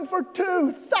been open for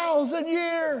 2,000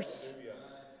 years.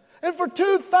 And for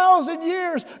 2,000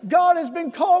 years, God has been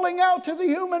calling out to the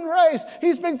human race.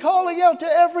 He's been calling out to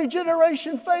every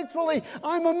generation faithfully.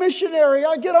 I'm a missionary.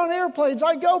 I get on airplanes.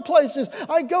 I go places.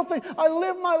 I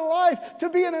live my life to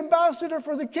be an ambassador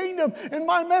for the kingdom. And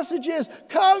my message is,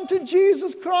 come to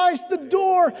Jesus Christ. The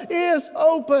door is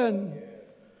open.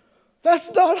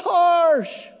 That's not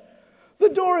harsh. The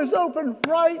door is open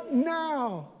right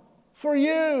now for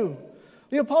you.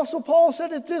 The Apostle Paul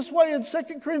said it this way in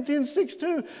 2 Corinthians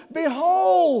 6:2.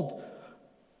 "Behold,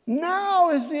 now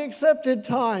is the accepted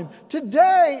time.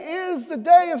 Today is the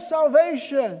day of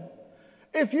salvation."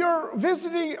 If you're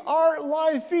visiting our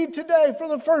live feed today for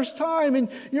the first time and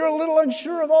you're a little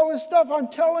unsure of all this stuff, I'm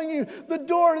telling you, the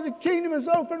door to the kingdom is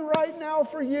open right now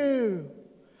for you.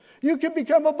 You can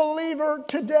become a believer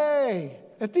today.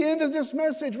 At the end of this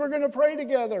message, we're going to pray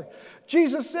together.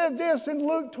 Jesus said this in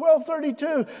Luke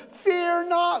 12:32, "Fear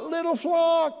not, little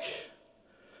flock.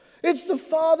 It's the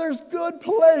Father's good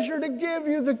pleasure to give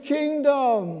you the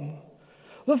kingdom."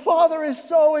 The Father is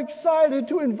so excited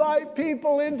to invite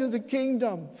people into the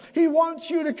kingdom. He wants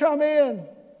you to come in.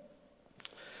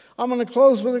 I'm going to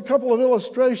close with a couple of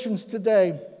illustrations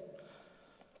today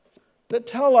that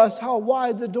tell us how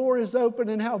wide the door is open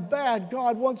and how bad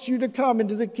God wants you to come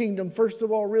into the kingdom. First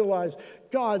of all, realize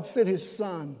God sent His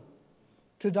Son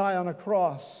to die on a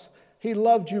cross. He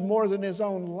loved you more than His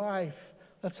own life.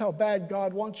 That's how bad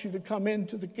God wants you to come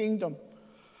into the kingdom.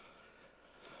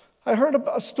 I heard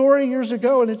a story years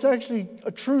ago, and it's actually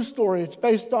a true story. It's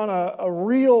based on a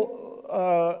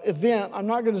real event. I'm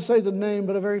not going to say the name,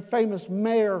 but a very famous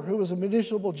mayor who was a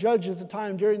municipal judge at the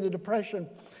time during the Depression.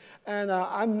 And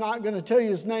I'm not going to tell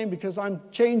you his name because I'm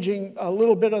changing a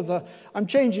little bit of I'm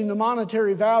changing the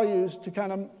monetary values to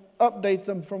kind of update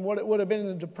them from what it would have been in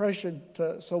the Depression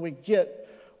so we get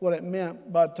what it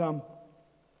meant. But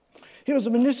he was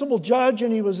a municipal judge,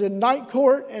 and he was in night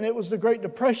court, and it was the Great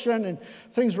Depression, and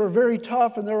things were very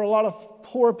tough, and there were a lot of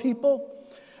poor people.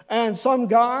 And some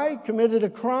guy committed a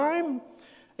crime,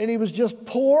 and he was just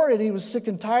poor, and he was sick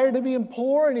and tired of being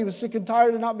poor, and he was sick and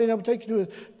tired of not being able to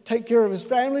take care of his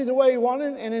family the way he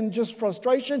wanted. And in just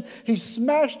frustration, he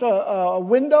smashed a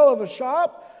window of a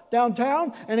shop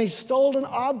downtown, and he stole an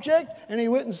object, and he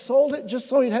went and sold it just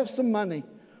so he'd have some money.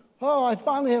 Oh, I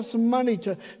finally have some money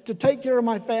to take care of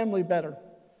my family better.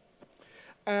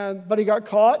 But he got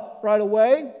caught right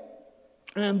away.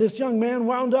 And this young man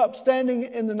wound up standing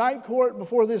in the night court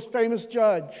before this famous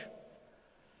judge.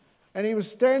 And he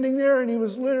was standing there, and he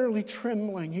was literally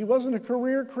trembling. He wasn't a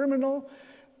career criminal,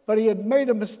 but he had made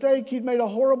a mistake. He'd made a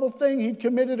horrible thing. He'd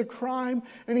committed a crime.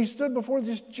 And he stood before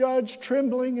this judge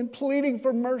trembling and pleading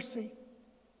for mercy.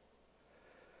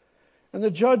 And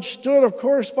the judge stood, of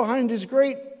course, behind his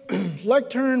great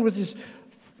lectern with his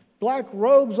black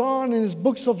robes on and his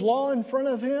books of law in front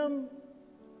of him.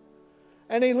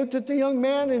 And he looked at the young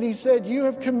man and he said, "You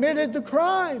have committed the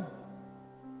crime.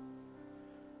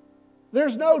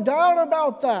 There's no doubt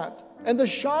about that. And the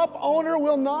shop owner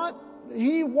will not,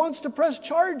 he wants to press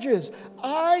charges.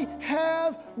 I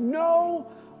have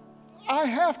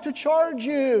to charge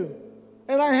you.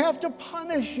 And I have to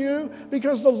punish you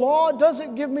because the law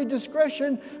doesn't give me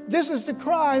discretion. This is the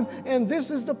crime, and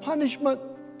this is the punishment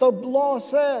the law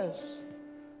says.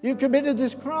 You committed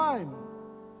this crime.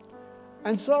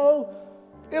 And so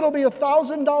it'll be a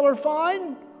 $1,000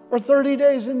 fine or 30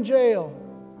 days in jail.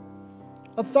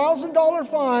 A $1,000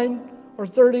 fine or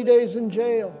 30 days in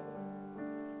jail."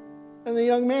 And the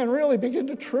young man really began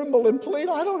to tremble and plead,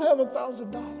 "I don't have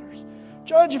 $1,000.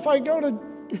 Judge, if I go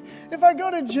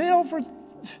to jail for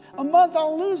a month,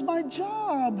 I'll lose my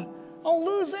job. I'll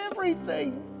lose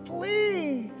everything.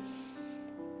 Please."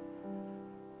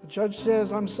 The judge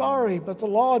says, "I'm sorry, but the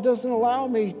law doesn't allow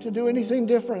me to do anything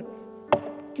different.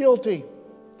 Guilty.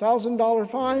 $1,000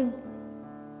 fine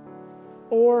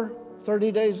or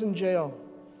 30 days in jail.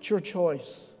 It's your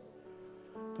choice."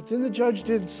 But then the judge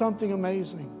did something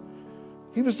amazing.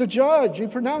 He was the judge. He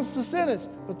pronounced the sentence,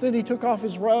 but then he took off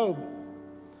his robe.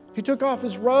 He took off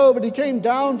his robe and he came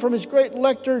down from his great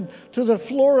lectern to the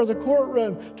floor of the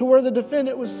courtroom to where the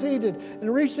defendant was seated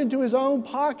and reached into his own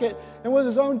pocket, and with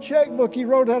his own checkbook he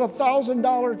wrote out a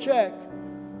 $1,000 check.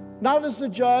 Not as the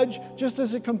judge, just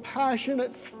as a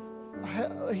compassionate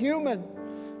human.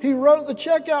 He wrote the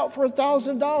check out for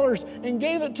 $1,000 and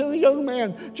gave it to the young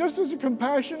man just as a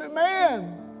compassionate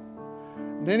man.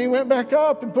 Then he went back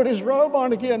up and put his robe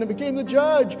on again and became the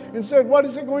judge and said, "What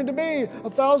is it going to be?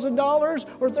 $1,000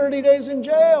 or 30 days in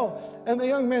jail?" And the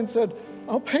young man said,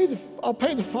 I'll pay the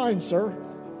fine, sir.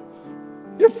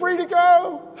 You're free to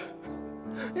go.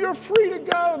 You're free to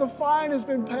go. The fine has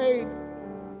been paid."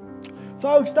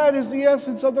 Folks, that is the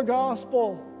essence of the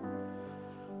gospel.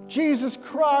 Jesus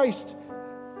Christ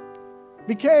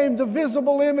became the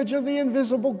visible image of the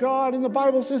invisible God. And the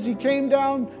Bible says he came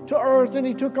down to earth and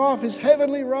he took off his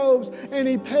heavenly robes and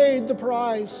he paid the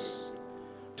price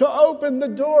to open the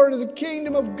door to the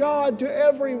kingdom of God to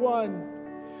everyone.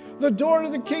 The door to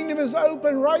the kingdom is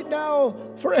open right now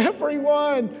for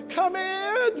everyone. Come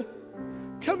in.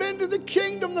 Come into the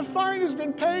kingdom. The fine has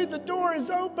been paid. The door is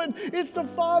open. It's the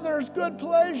Father's good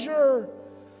pleasure.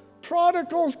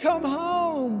 Prodigals, come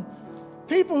home.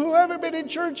 People who haven't been in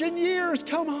church in years,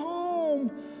 come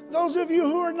home. Those of you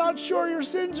who are not sure your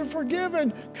sins are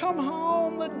forgiven, come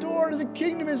home. The door to the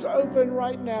kingdom is open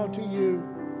right now to you.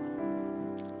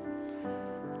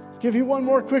 Give you one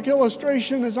more quick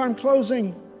illustration as I'm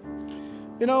closing.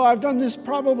 You know, I've done this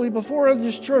probably before in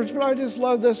this church, but I just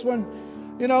love this one.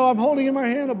 You know, I'm holding in my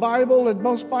hand a Bible, and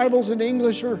most Bibles in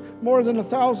English are more than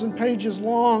 1,000 pages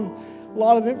long. A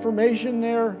lot of information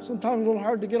there. Sometimes a little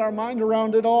hard to get our mind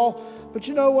around it all. But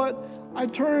you know what? I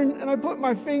turn and I put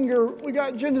my finger. We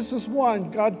got Genesis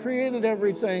 1. God created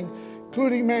everything,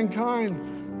 including mankind.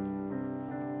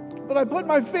 But I put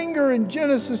my finger in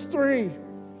Genesis 3.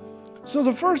 So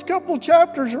the first couple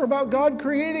chapters are about God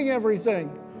creating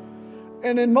everything.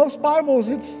 And in most Bibles,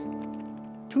 it's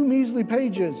 2 measly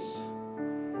pages.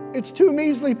 It's 2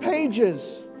 measly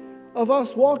pages of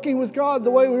us walking with God the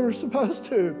way we were supposed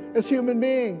to as human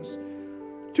beings.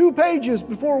 2 pages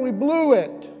before we blew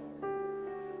it.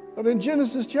 But in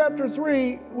Genesis chapter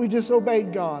 3, we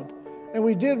disobeyed God. And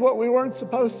we did what we weren't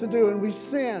supposed to do, and we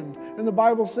sinned. And the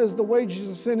Bible says the wages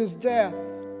of sin is death.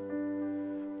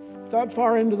 That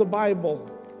far into the Bible.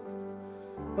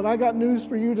 But I got news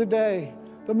for you today.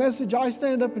 The message I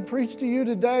stand up and preach to you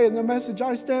today, and the message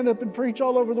I stand up and preach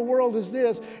all over the world is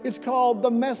this. It's called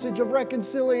the message of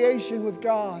reconciliation with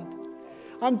God.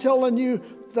 I'm telling you,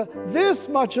 this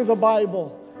much of the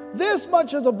Bible, the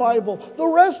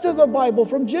rest of the Bible,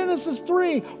 from Genesis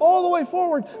 3 all the way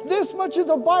forward, this much of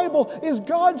the Bible is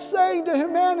God saying to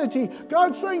humanity,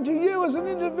 God saying to you as an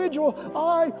individual,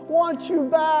 I want you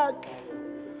back.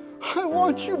 I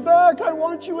want you back. I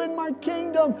want you in my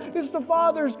kingdom. It's the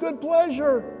Father's good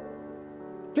pleasure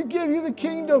to give you the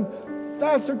kingdom.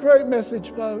 That's a great message,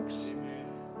 folks.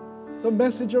 The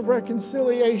message of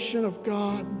reconciliation of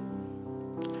God.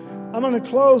 I'm going to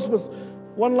close with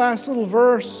one last little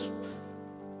verse,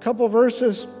 a couple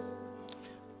verses.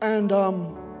 And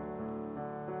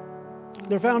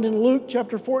they're found in Luke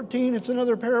chapter 14. It's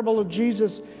another parable of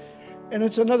Jesus. And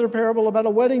it's another parable about a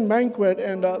wedding banquet.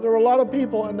 And there were a lot of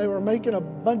people, and they were making a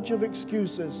bunch of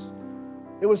excuses.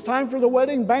 It was time for the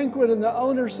wedding banquet, and the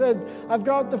owner said, I've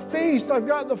got the feast, I've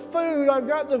got the food, I've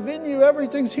got the venue,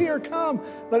 everything's here, come.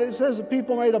 But it says the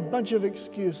people made a bunch of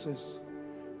excuses.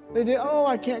 They did, oh,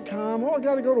 I can't come. Oh, I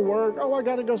got to go to work. Oh, I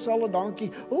got to go sell a donkey.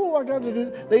 Oh, I got to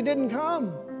do. They didn't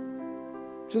come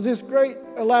to this great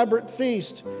elaborate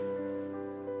feast.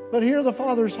 But hear the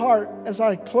Father's heart as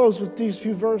I close with these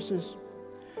few verses.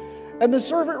 And the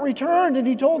servant returned, and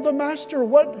he told the master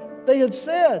what they had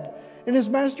said. And his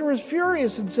master was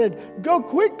furious and said, go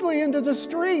quickly into the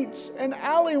streets and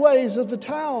alleyways of the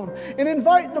town and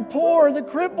invite the poor, the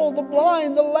crippled, the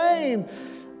blind, the lame.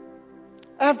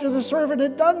 After the servant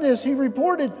had done this, he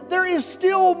reported, there is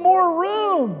still more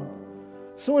room.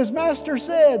 So his master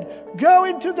said, go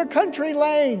into the country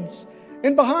lanes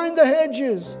and behind the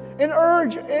hedges and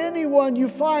urge anyone you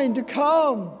find to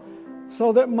come,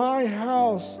 so that my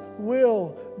house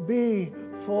will be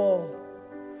full.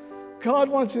 God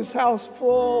wants His house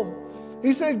full.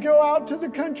 He said, go out to the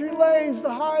country lanes,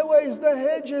 the highways, the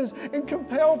hedges, and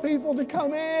compel people to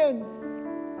come in.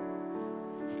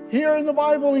 Here in the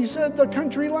Bible, He said the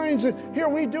country lanes, and here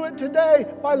we do it today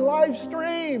by live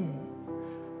stream.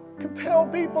 Compel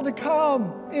people to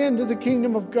come into the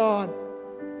kingdom of God.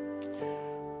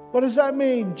 What does that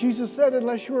mean? Jesus said,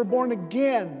 unless you are born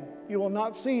again, you will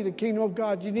not see the kingdom of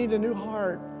God. You need a new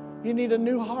heart. You need a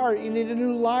new heart. You need a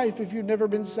new life if you've never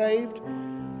been saved.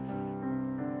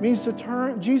 It means to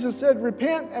turn. Jesus said,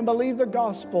 repent and believe the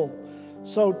gospel.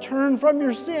 So turn from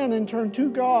your sin and turn to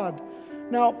God.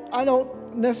 Now, I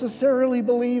don't necessarily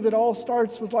believe it all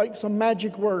starts with like some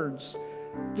magic words.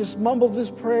 Just mumble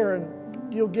this prayer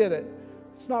and you'll get it.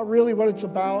 It's not really what it's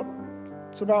about.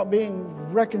 It's about being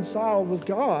reconciled with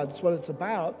God. That's what it's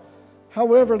about.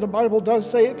 However, the Bible does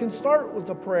say it can start with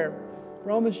a prayer.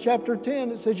 Romans chapter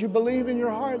 10, it says you believe in your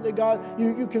heart that God,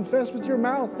 you confess with your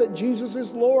mouth that Jesus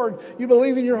is Lord. You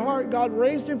believe in your heart God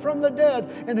raised Him from the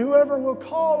dead, and whoever will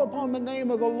call upon the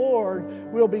name of the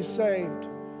Lord will be saved.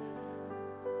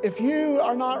 If you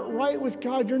are not right with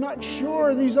God, you're not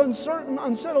sure, these uncertain,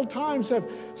 unsettled times have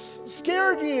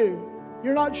scared you.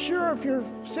 You're not sure if your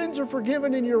sins are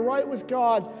forgiven and you're right with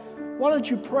God. Why don't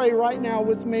you pray right now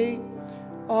with me?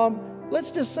 Let's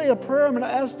just say a prayer. I'm going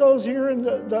to ask those here in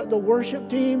the worship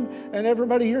team and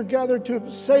everybody here gathered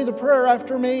to say the prayer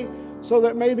after me so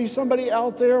that maybe somebody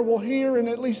out there will hear and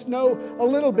at least know a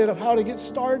little bit of how to get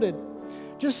started.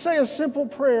 Just say a simple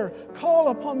prayer. Call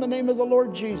upon the name of the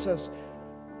Lord Jesus.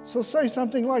 So say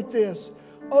something like this.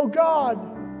 Oh God,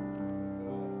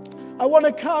 I want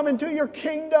to come into your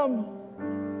kingdom.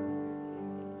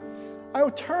 I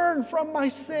will turn from my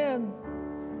sin.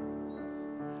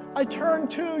 I turn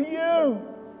to you.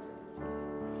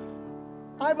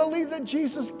 I believe that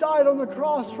Jesus died on the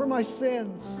cross for my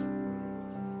sins.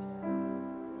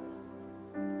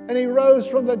 And He rose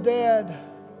from the dead.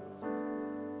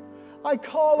 I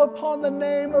call upon the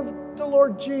name of the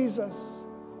Lord Jesus.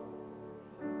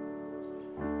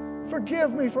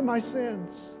 Forgive me for my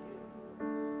sins.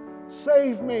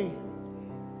 Save me.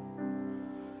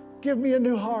 Give me a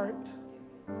new heart.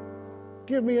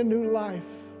 Give me a new life.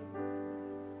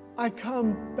 I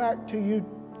come back to you,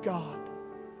 God.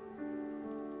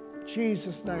 In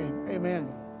Jesus' name,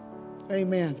 amen.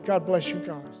 Amen. God bless you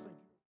guys.